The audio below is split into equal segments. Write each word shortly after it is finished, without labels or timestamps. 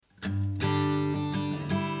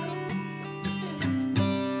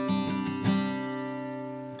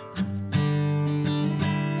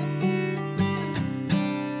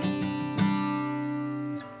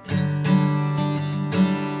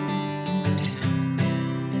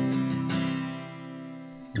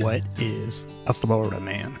What is a Florida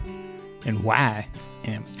man? And why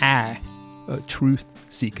am I a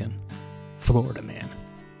truth-seeking Florida man?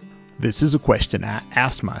 This is a question I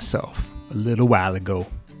asked myself a little while ago,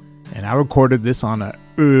 and I recorded this on an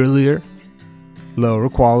earlier, lower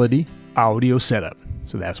quality audio setup,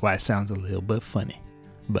 so that's why it sounds a little bit funny.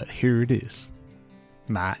 But here it is,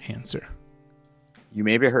 my answer. You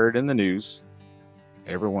may be heard in the news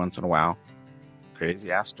every once in a while,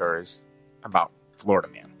 crazy ass stories about Florida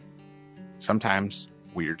man. Sometimes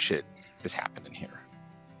weird shit is happening here.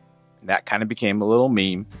 That kind of became a little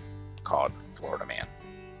meme called Florida man.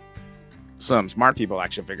 Some smart people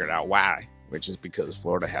actually figured out why, which is because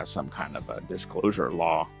Florida has some kind of a disclosure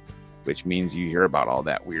law, which means you hear about all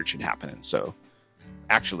that weird shit happening. So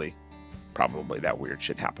actually, probably that weird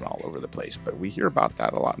shit happen all over the place, but we hear about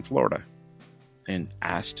that a lot in Florida. And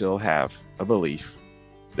I still have a belief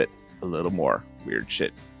that a little more weird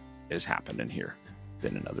shit is happening here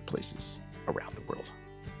than in other places around the world.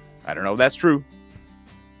 I don't know if that's true,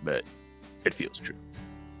 but it feels true.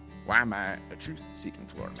 Why am I a truth-seeking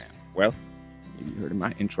Florida man? Well, you heard in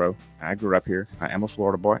my intro, I grew up here. I am a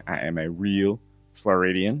Florida boy. I am a real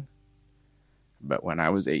Floridian. But when I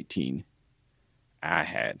was 18, I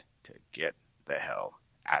had to get the hell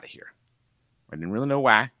out of here. I didn't really know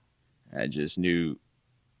why. I just knew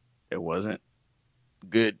it wasn't a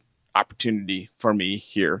good opportunity for me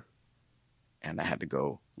here. And I had to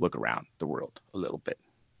go look around the world a little bit.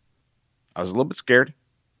 I was a little bit scared,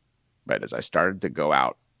 but as I started to go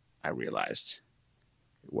out, I realized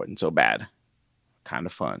it wasn't so bad, kind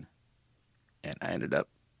of fun. And I ended up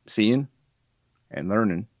seeing and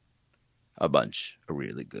learning a bunch of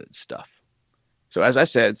really good stuff. So as I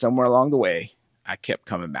said, somewhere along the way, I kept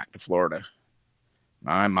coming back to Florida.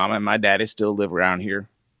 My mom and my daddy still live around here.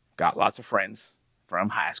 Got lots of friends from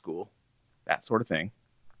high school, that sort of thing.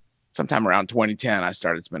 Sometime around 2010, I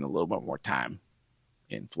started spending a little bit more time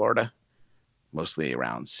in Florida, mostly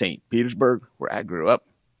around St. Petersburg, where I grew up.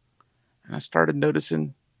 And I started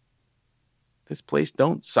noticing this place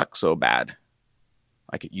don't suck so bad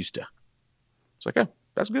like it used to. It's like, oh,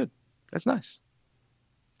 that's good. That's nice.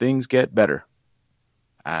 Things get better.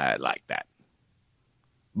 I like that.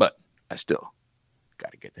 But I still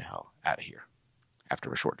got to get the hell out of here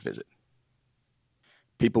after a short visit.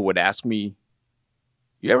 People would ask me,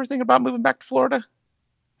 you ever think about moving back to Florida?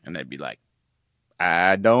 And I'd be like,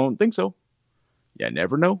 I don't think so. You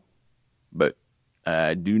never know. But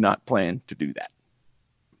I do not plan to do that.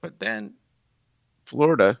 But then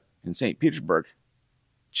Florida and St. Petersburg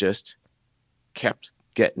just kept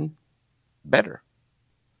getting better.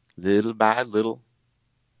 Little by little,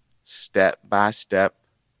 step by step.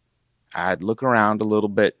 I'd look around a little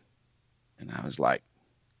bit and I was like,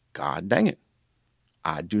 God dang it.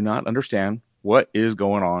 I do not understand what is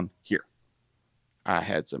going on here. I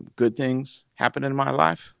had some good things happen in my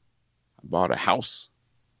life. I bought a house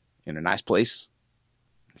in a nice place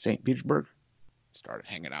in St. Petersburg. Started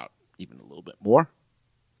hanging out even a little bit more.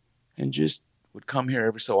 And just would come here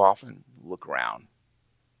every so often, look around,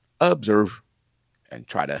 observe, and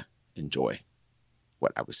try to enjoy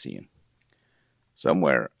what I was seeing.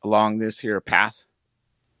 Somewhere along this here path,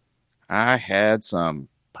 I had some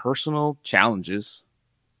personal challenges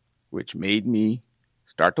which made me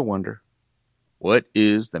start to wonder, what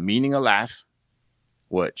is the meaning of life?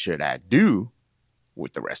 What should I do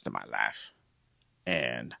with the rest of my life?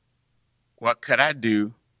 And what could I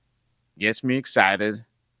do gets me excited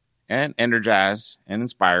and energized and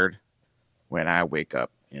inspired when I wake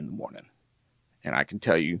up in the morning? And I can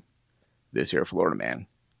tell you, this here Florida man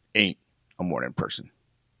ain't a morning person.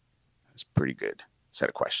 That's a pretty good set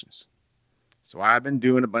of questions. So I've been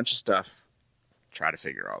doing a bunch of stuff to try to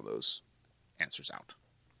figure all those answers out.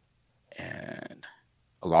 And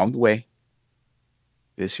along the way,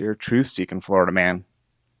 this here truth-seeking Florida man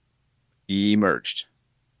emerged.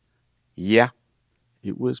 Yeah,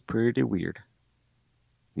 it was pretty weird.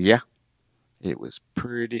 Yeah, it was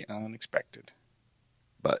pretty unexpected.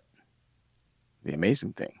 But the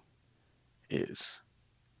amazing thing is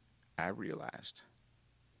I realized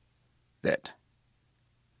that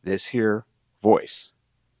this here voice,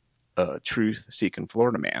 a truth-seeking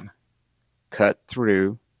Florida man, cut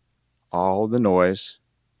through all the noise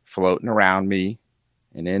floating around me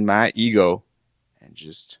and in my ego and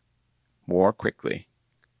just more quickly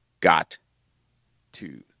got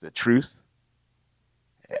to the truth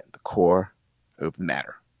and the core of the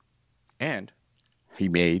matter. And he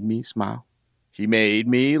made me smile. He made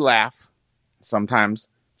me laugh. Sometimes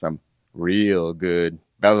some real good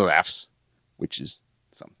belly laughs, which is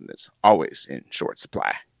something that's always in short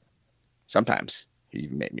supply. Sometimes he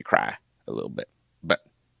even made me cry a little bit, but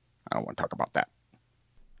I don't want to talk about that.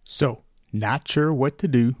 So, not sure what to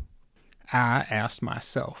do, I asked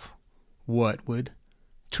myself, what would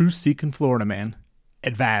Truth-Seekin Florida Man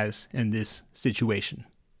advise in this situation?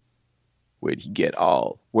 Would he get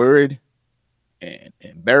all worried and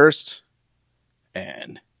embarrassed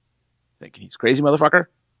and thinking he's a crazy motherfucker?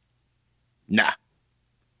 Nah.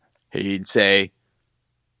 He'd say,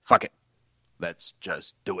 fuck it. Let's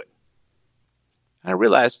just do it. And I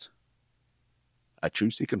realized a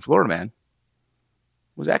Truth-Seekin Florida Man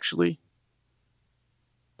was actually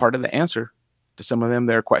part of the answer to some of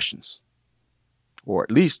their questions. Or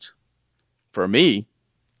at least, for me,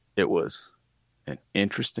 it was an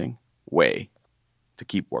interesting way to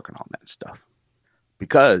keep working on that stuff.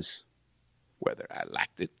 Because, whether I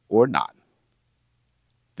liked it or not,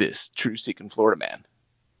 this Truth-Seekin Florida Man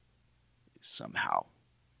is somehow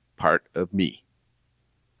part of me.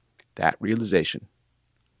 That realization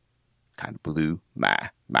kind of blew my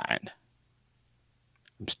mind.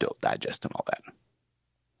 I'm still digesting all that.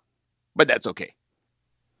 But that's okay.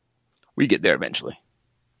 We get there eventually.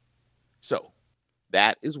 So,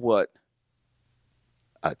 that is what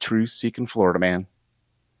a Truth-Seekin Florida Man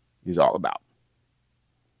is all about.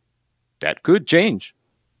 That could change.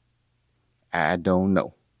 I don't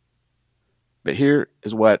know. But here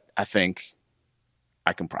is what I think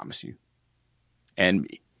I can promise you and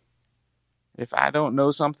me. If I don't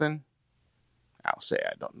know something, I'll say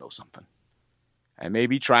I don't know something. I may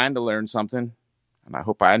be trying to learn something, and I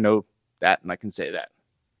hope I know that and I can say that.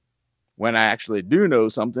 When I actually do know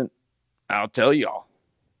something, I'll tell y'all.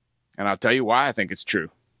 And I'll tell you why I think it's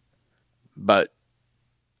true. But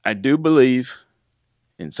I do believe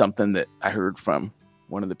in something that I heard from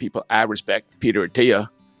one of the people I respect, Peter Attia.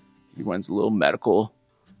 He runs a little medical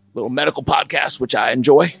podcast, which I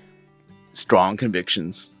enjoy. Strong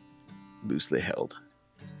convictions, loosely held.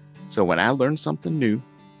 So when I learn something new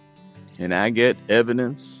and I get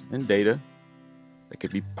evidence and data, that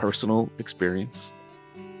could be personal experience.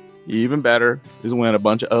 Even better is when a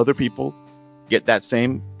bunch of other people get that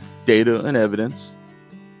same data and evidence.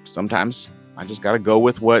 Sometimes I just got to go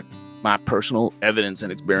with what my personal evidence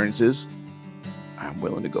and experience is. I'm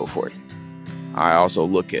willing to go for it. I also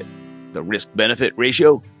look at the risk-benefit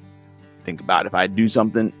ratio. Think about if I do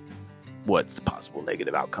something, what's the possible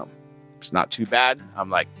negative outcome? If it's not too bad, I'm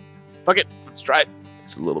like, fuck it, let's try it.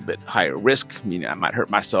 It's a little bit higher risk, meaning I might hurt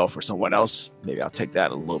myself or someone else. Maybe I'll take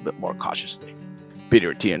that a little bit more cautiously.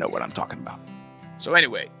 Peter Attia know what I'm talking about. So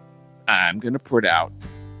anyway, I'm going to put out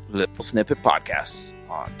little snippet podcasts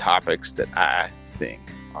on topics that I think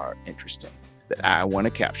are interesting, that I want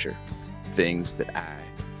to capture, things that I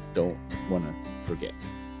don't want to forget.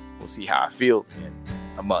 We'll see how I feel in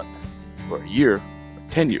a month or a year or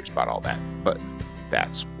 10 years about all that. But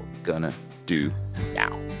that's what we're going to do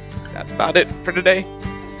now. That's about it for today.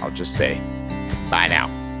 I'll just say bye now.